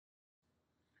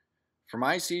For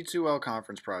my C2L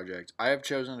conference project, I have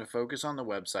chosen to focus on the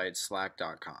website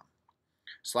slack.com.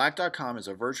 Slack.com is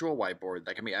a virtual whiteboard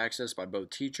that can be accessed by both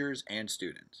teachers and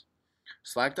students.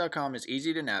 Slack.com is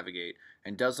easy to navigate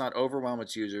and does not overwhelm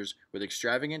its users with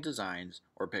extravagant designs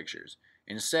or pictures.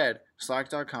 Instead,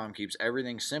 Slack.com keeps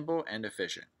everything simple and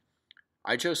efficient.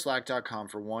 I chose Slack.com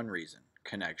for one reason: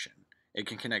 connection. It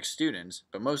can connect students,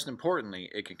 but most importantly,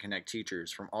 it can connect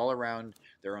teachers from all around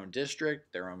their own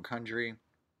district, their own country,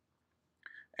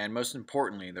 and most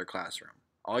importantly, their classroom.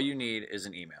 All you need is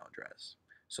an email address.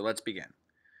 So let's begin.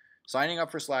 Signing up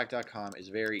for Slack.com is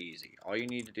very easy. All you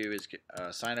need to do is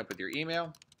sign up with your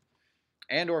email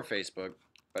and or Facebook,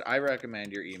 but I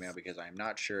recommend your email because I'm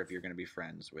not sure if you're going to be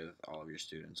friends with all of your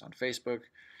students on Facebook.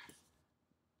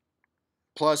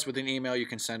 Plus, with an email, you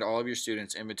can send all of your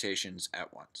students invitations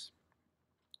at once.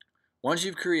 Once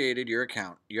you've created your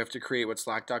account, you have to create what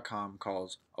Slack.com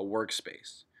calls a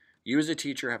workspace. You as a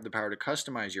teacher have the power to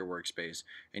customize your workspace,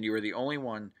 and you are the only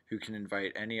one who can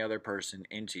invite any other person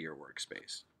into your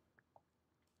workspace.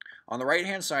 On the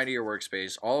right-hand side of your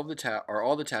workspace, all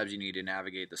the tabs you need to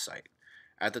navigate the site.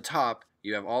 At the top,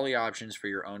 you have all the options for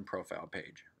your own profile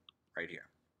page, right here.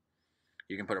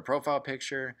 You can put a profile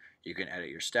picture, you can edit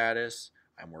your status,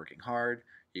 I'm working hard,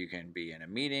 you can be in a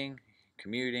meeting,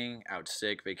 commuting, out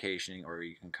sick, vacationing, or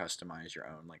you can customize your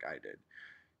own like I did.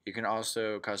 You can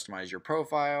also customize your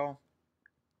profile,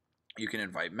 you can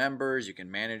invite members, you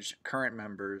can manage current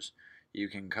members, you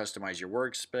can customize your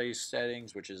workspace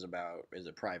settings, which is about is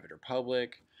it private or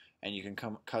public, and you can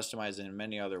customize it in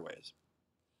many other ways.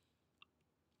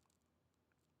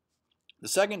 The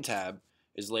second tab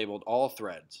is labeled All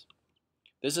Threads.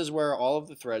 This is where all of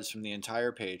the threads from the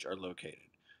entire page are located.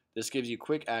 This gives you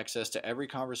quick access to every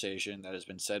conversation that has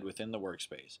been said within the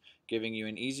workspace, giving you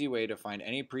an easy way to find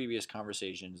any previous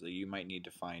conversations that you might need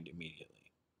to find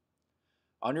immediately.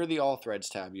 Under the All Threads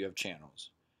tab, you have channels.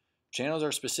 Channels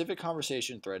are specific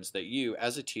conversation threads that you,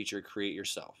 as a teacher, create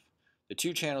yourself. The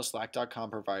two channels Slack.com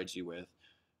provides you with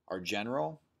are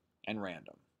General and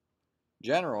Random.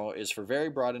 General is for very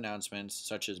broad announcements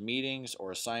such as meetings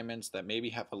or assignments that maybe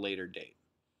have a later date.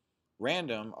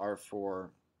 Random are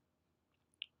for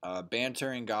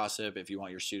banter and gossip. If you want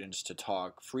your students to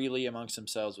talk freely amongst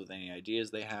themselves with any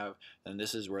ideas they have, then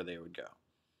this is where they would go.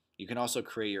 You can also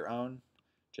create your own,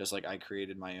 just like I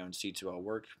created my own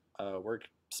C2L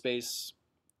workspace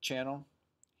channel.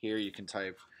 Here you can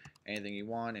type anything you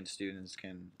want and students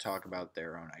can talk about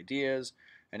their own ideas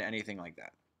and anything like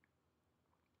that.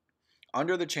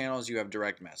 Under the channels, you have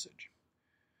direct message.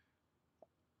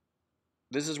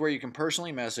 This is where you can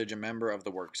personally message a member of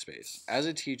the workspace. As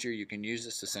a teacher, you can use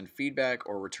this to send feedback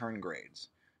or return grades.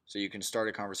 So you can start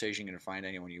a conversation, you can find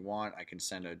anyone you want. I can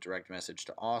send a direct message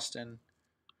to Austin,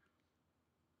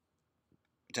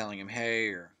 telling him hey,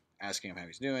 or asking him how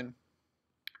he's doing.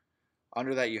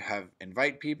 Under that, you have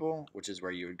invite people, which is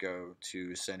where you would go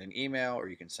to send an email, or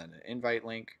you can send an invite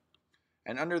link.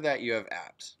 And under that, you have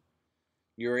apps.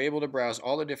 You are able to browse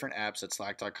all the different apps that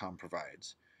Slack.com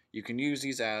provides. You can use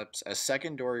these apps as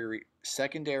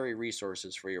secondary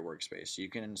resources for your workspace. So you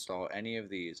can install any of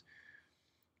these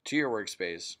to your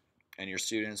workspace, and your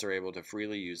students are able to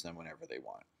freely use them whenever they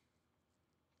want.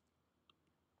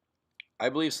 I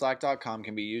believe Slack.com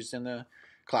can be used in the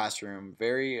classroom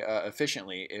very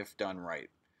efficiently if done right.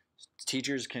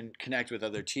 Teachers can connect with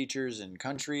other teachers in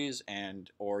countries,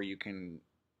 or you can,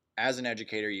 as an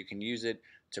educator, you can use it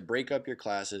to break up your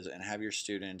classes and have your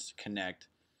students connect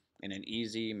in an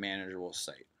easy, manageable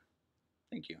site.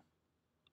 Thank you.